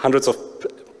like hundreds of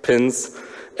pins,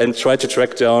 and try to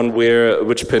track down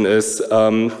which pin is.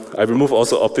 I remove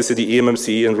also obviously the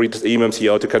eMMC and read the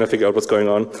eMMC out to kind of figure out what's going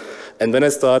on. And then I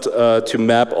start to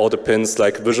map all the pins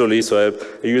like visually. So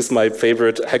I use my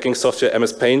favorite hacking software,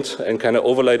 MS Paint, and kind of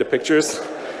overlay the pictures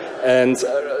and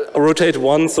rotate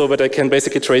one so that I can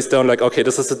basically trace down like, okay,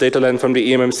 this is the data line from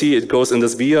the eMMC. It goes in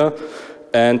this via,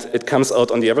 and it comes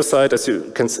out on the other side. As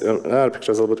you can see, the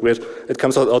picture is a little bit weird. It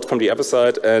comes out from the other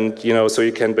side, and so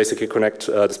you can basically connect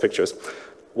these pictures.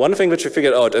 One thing which we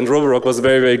figured out, and Roborock was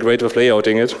very, very great with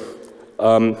layouting it,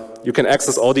 you can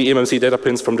access all the eMMC data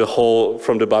pins from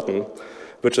the button,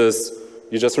 which is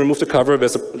You just remove the cover,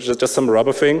 there's just some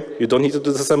rubber thing. You don't need to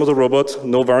disassemble the robot,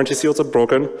 no warranty seals are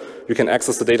broken. You can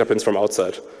access the data pins from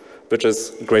outside, which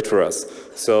is great for us.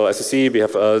 So as you see, we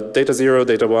have data 0,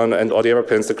 data 1, and all the other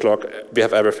pins, the clock, we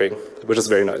have everything, which is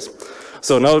very nice.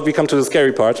 So now we come to the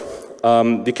scary part.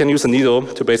 We can use a needle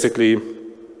to basically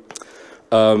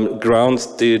ground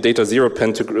the data 0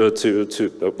 pin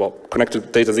well, connect the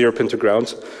data 0 pin to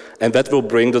ground, and that will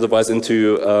bring the device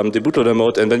into the bootloader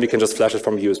mode, and then we can just flash it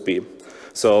from USB.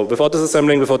 So without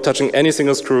disassembling, without touching any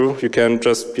single screw, you can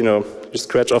just, just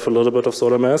scratch off a little bit of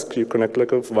solder mask. You connect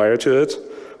like a wire to it,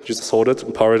 you just hold it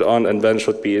and power it on, and then it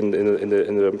should be in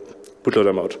the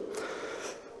bootloader mode.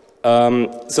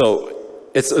 So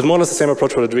it's more or less the same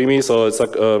approach for the Dreamy. So it's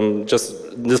like just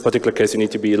in this particular case, you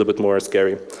need to be a little bit more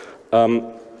scary.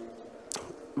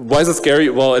 Why is it scary?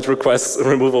 Well, it requires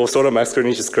removal of solder mask. You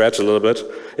need to scratch a little bit.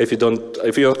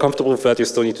 If you're comfortable with that, you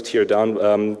still need to tear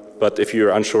down. But if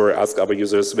you're unsure, ask other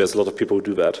users. There's a lot of people who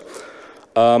do that.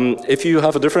 If you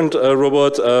have a different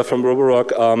robot from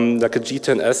Roborock, like a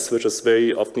G10S, which is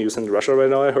very often used in Russia right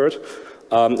now, I heard.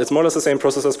 It's more or less the same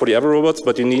process as for the other robots,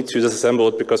 but you need to disassemble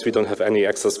it because we don't have any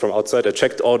access from outside. I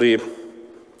checked all the,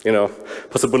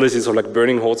 possibilities of like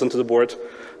burning holes into the board,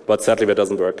 but sadly that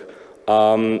doesn't work.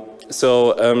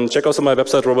 So check also my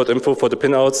website, Robot Info, for the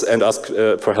pinouts and ask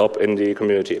for help in the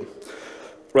community.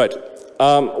 Right.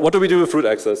 What do we do with root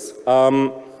access?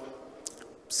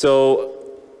 So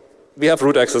we have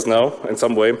root access now in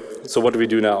some way. So what do we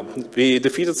do now? We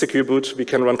defeated secure boot. We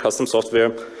can run custom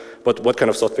software. But what kind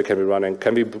of software can we run? And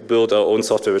can we build our own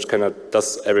software which kind of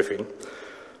does everything?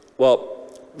 Well,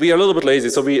 we are a little bit lazy,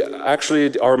 so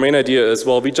our main idea is,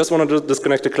 well, we just want to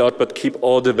disconnect the cloud, but keep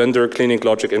all the vendor cleaning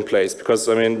logic in place. Because,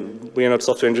 I mean, we are not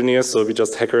software engineers, so we're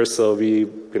just hackers, so we,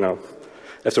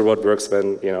 if the robot works,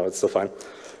 then, it's still fine.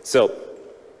 So,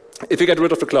 if we get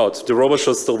rid of the cloud, the robot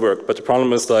should still work, but the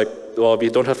problem is, like, well, we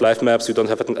don't have live maps, we don't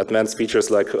have advanced features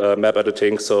like map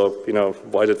editing, so,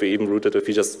 why did we even root it if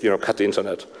we just, cut the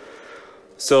internet?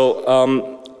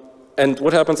 So, and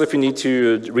what happens if you need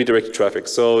to redirect traffic?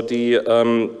 So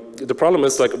the problem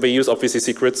is, like, we use obviously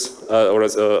secrets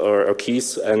or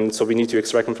keys, and so we need to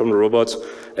extract them from the robot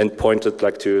and point it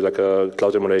to a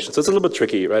cloud emulation. So it's a little bit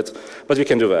tricky, right? But we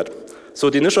can do that. So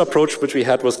the initial approach which we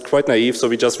had was quite naive. So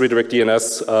we just redirect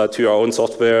DNS to our own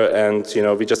software, and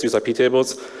we just use IP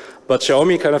tables. But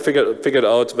Xiaomi kind of figured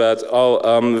out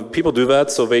that people do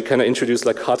that, so they kind of introduced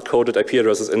like hard-coded IP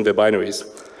addresses in their binaries.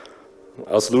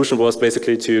 Our solution was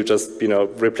basically to just,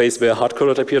 replace their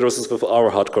hard-coded IP addresses with our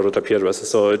hard-coded IP addresses.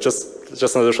 So it's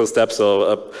just an additional step.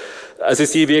 So as you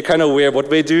see, we're kind of aware of what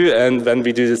they do, and then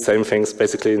we do the same things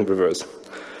basically in reverse.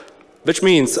 Which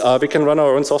means we can run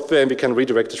our own software and we can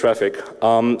redirect the traffic.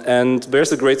 And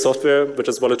there's a great software, which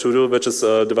is Volatildo, which is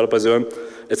developed by Zern.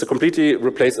 It's a complete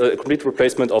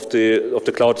replacement of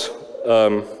the cloud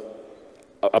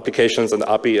applications and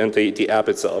API and the app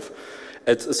itself.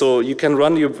 So you can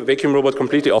run your vacuum robot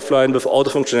completely offline with all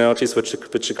the functionalities which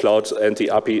the cloud and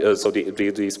the API, so the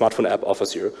smartphone app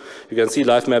offers you. You can see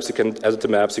live maps, you can edit the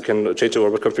maps, you can change the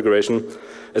robot configuration.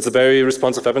 It's a very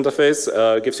responsive web interface.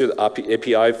 It gives you the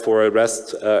API for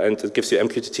REST, and it gives you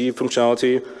MQTT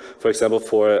functionality, for example,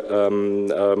 for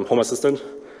Home Assistant.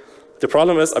 The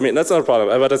problem is, that's not a problem,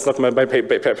 but that's not my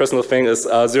personal thing, is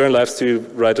Zern likes to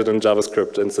write it in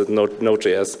JavaScript instead of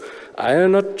Node.js.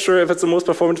 I'm not sure if it's the most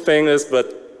performant thing,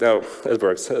 but no, it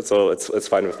works, so it's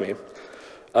fine with me.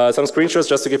 Some screenshots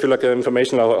just to give you like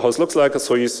information how it looks like,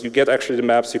 so you get actually the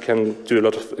maps, you can do a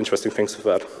lot of interesting things with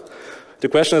that. The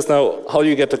question is now, how do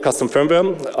you get the custom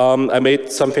firmware? I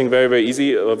made something very, very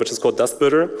easy, which is called Dust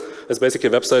Builder. It's basically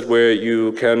a website where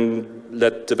you can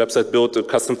let the website build a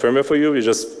custom firmware for you. You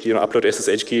just upload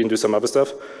SSH key and do some other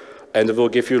stuff. And it will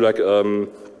give you like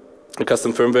a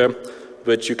custom firmware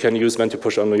which you can use when to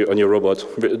push on your robot.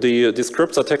 The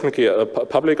scripts are technically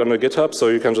public on the GitHub, so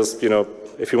you can just,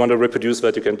 if you want to reproduce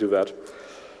that, you can do that.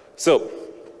 So,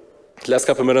 last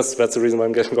couple of minutes, that's the reason why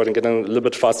I'm going to get in a little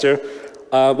bit faster.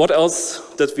 What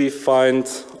else did we find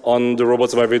on the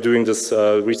robots while we're doing this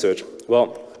research?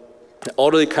 Well,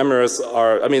 all the cameras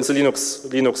are, it's a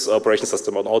Linux operation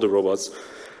system on all the robots.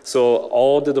 So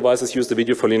all the devices use the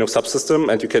video for Linux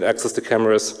subsystem, and you can access the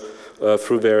cameras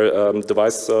through their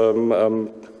device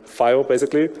file,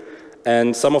 basically.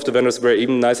 And some of the vendors were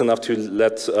even nice enough to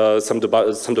let some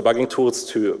debugging tools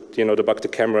to debug the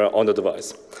camera on the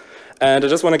device. And I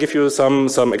just want to give you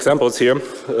some examples here.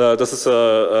 This is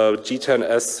a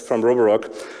G10S from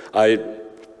Roborock. I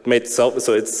made so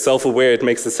it's self-aware, it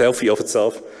makes a selfie of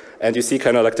itself. And you see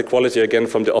kind of like the quality again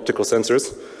from the optical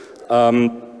sensors.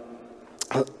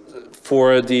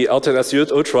 For the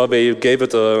ultrasonic Ultra, they gave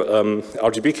it a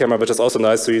RGB camera, which is also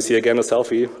nice. So you see again a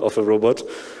selfie of a robot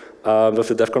with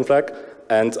the DEFCON flag.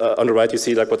 And on the right, you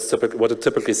see like what it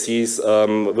typically sees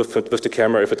with the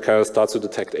camera if it kind of starts to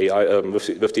detect AI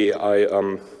with the AI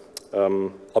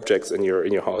objects in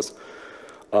your house.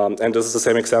 And this is the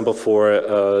same example for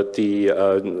the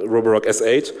Roborock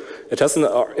S8. It has an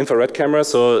infrared camera,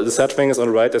 so the sad thing is on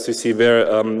the right, as you see there,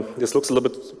 this looks a little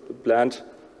bit bland.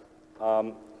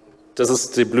 This is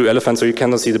the blue elephant, so you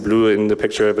cannot see the blue in the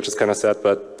picture, which is kind of sad,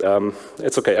 but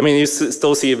it's okay. I mean, you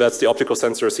still see that the optical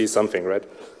sensor sees something, right?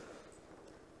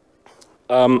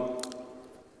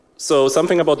 So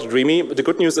something about the Dreamy. The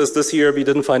good news is this year we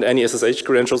didn't find any SSH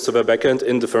credentials to their backend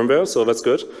in the firmware, so that's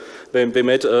good. They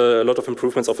made a lot of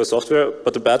improvements of the software,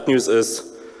 but the bad news is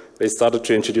they started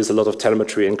to introduce a lot of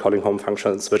telemetry and calling home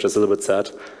functions, which is a little bit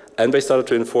sad. And they started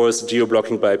to enforce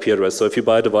geo-blocking by IP address. So if you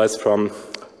buy a device from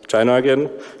China again,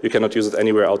 you cannot use it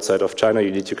anywhere outside of China.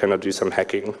 You need to kind of do some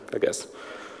hacking, I guess.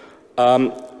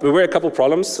 There were a couple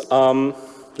problems. So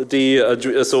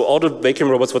all the vacuum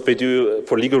robots, what they do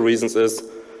for legal reasons is,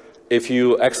 if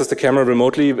you access the camera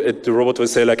remotely, the robot will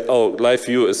say like, oh, live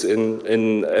view is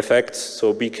in effect,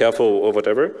 so be careful or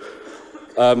whatever,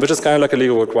 which is kind of like a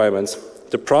legal requirement.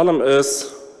 The problem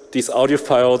is these audio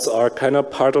files are kind of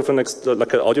part of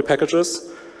like audio packages,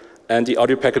 and the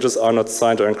audio packages are not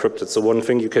signed or encrypted. So one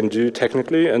thing you can do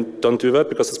technically, and don't do that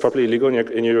because it's probably illegal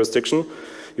in your jurisdiction,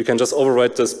 you can just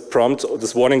overwrite this prompt,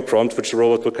 this warning prompt, which the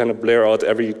robot will kind of blare out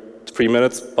every 3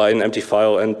 minutes by an empty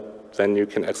file, and then you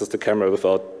can access the camera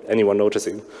without anyone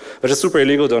noticing. Which is super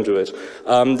illegal, don't do it.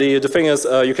 The thing is,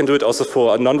 you can do it also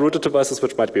for non-rooted devices,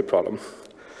 which might be a problem.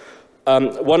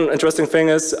 One interesting thing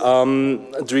is,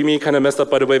 Dreamy kind of messed up,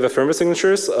 by the way, the firmware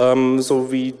signatures, so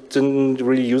we didn't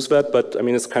really use that, but I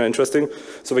mean, it's kind of interesting.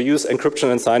 So we use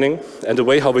encryption and signing, and the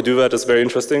way how we do that is very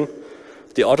interesting.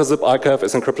 The AutoZip archive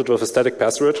is encrypted with a static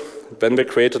password. Then we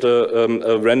created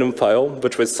a random file,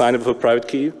 which we sign it with a private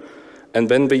key, and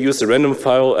then we use the random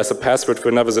file as a password for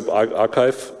another zip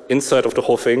archive inside of the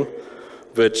whole thing,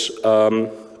 which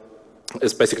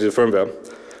is basically the firmware.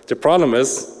 The problem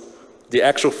is, the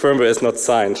actual firmware is not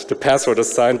signed. The password is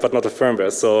signed, but not the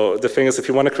firmware. So the thing is, if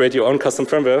you want to create your own custom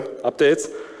firmware updates,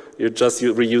 you just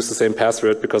reuse the same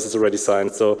password because it's already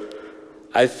signed. So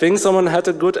I think someone had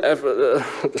a good,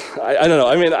 I don't know.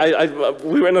 I mean,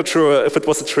 we were not sure if it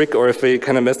was a trick or if they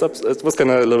kind of messed up. It was kind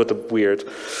of a little bit weird.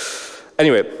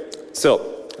 Anyway,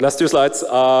 so last 2 slides.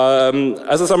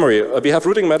 As a summary, we have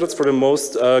routing methods for the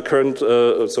most current,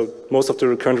 so most of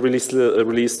the current released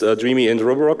Dreamy and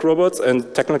Roborock robots,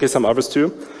 and technically some others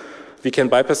too. We can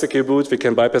bypass secure boot. We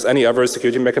can bypass any other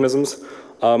security mechanisms.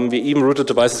 We even rooted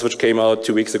devices which came out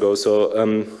 2 weeks ago.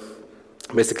 So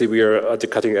basically, we are at the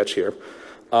cutting edge here.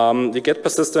 We get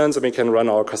persistence, and we can run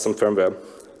our custom firmware.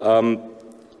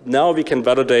 Now we can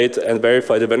validate and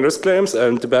verify the vendor's claims,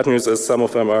 and the bad news is some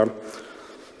of them are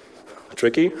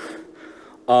tricky.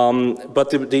 But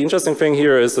the interesting thing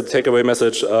here is the takeaway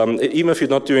message. Even if you're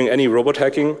not doing any robot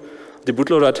hacking, the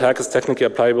bootloader attack is technically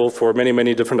applicable for many,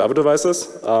 many different other devices.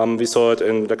 We saw it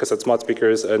in, like I said, smart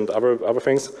speakers and other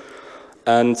things.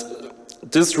 And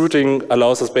this routing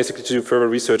allows us basically to do further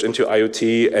research into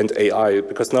IoT and AI,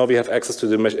 because now we have access to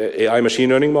the AI machine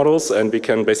learning models, and we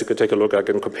can basically take a look at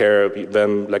and compare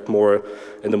them like more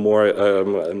in a more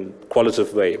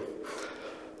qualitative way.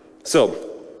 So,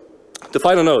 the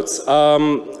final notes.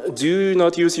 Do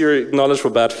not use your knowledge for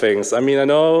bad things. I mean, I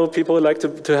know people like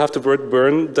to have the word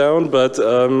burn down, but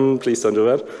please don't do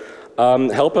that.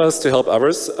 Help us to help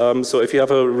others. So if you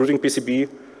have a routing PCB,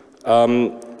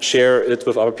 share it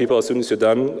with other people as soon as you're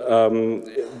done.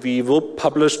 We will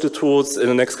publish the tools in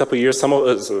the next couple of years.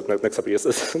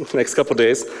 Next couple of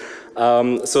days.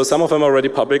 So some of them are already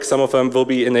public. Some of them will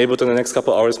be enabled in the next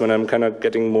couple of hours when I'm kind of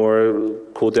getting more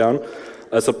cooled down.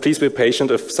 So please be patient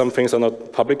if some things are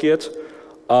not public yet.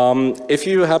 If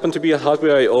you happen to be at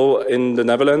Hardware I/O in the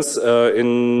Netherlands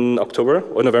in October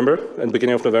or November, and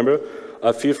beginning of November,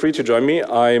 feel free to join me.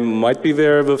 I might be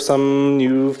there with some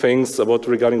new things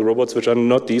regarding robots, which are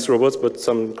not these robots, but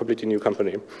some completely new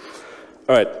company.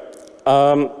 All right.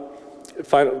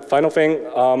 Final thing,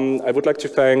 I would like to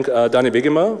thank Dani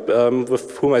Bigema,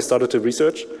 with whom I started the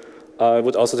research. I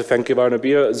would also thank Givar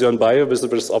Nabir, Zyon Baye, which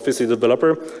is obviously the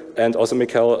developer, and also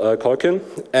Mikhail Kolkin,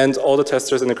 and all the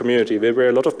testers in the community. There were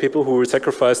a lot of people who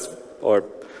sacrificed, or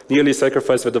nearly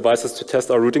sacrificed their devices to test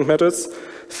our routing methods.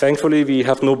 Thankfully, we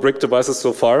have no brick devices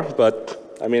so far, but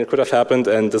I mean, it could have happened,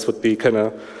 and this would be kind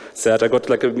of sad. I got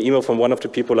like an email from one of the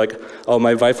people like, oh,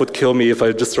 my wife would kill me if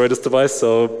I destroy this device,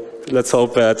 so let's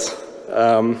hope that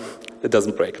it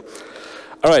doesn't break.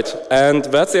 All right, and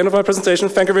that's the end of my presentation.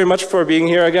 Thank you very much for being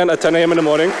here again at 10 a.m. in the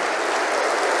morning.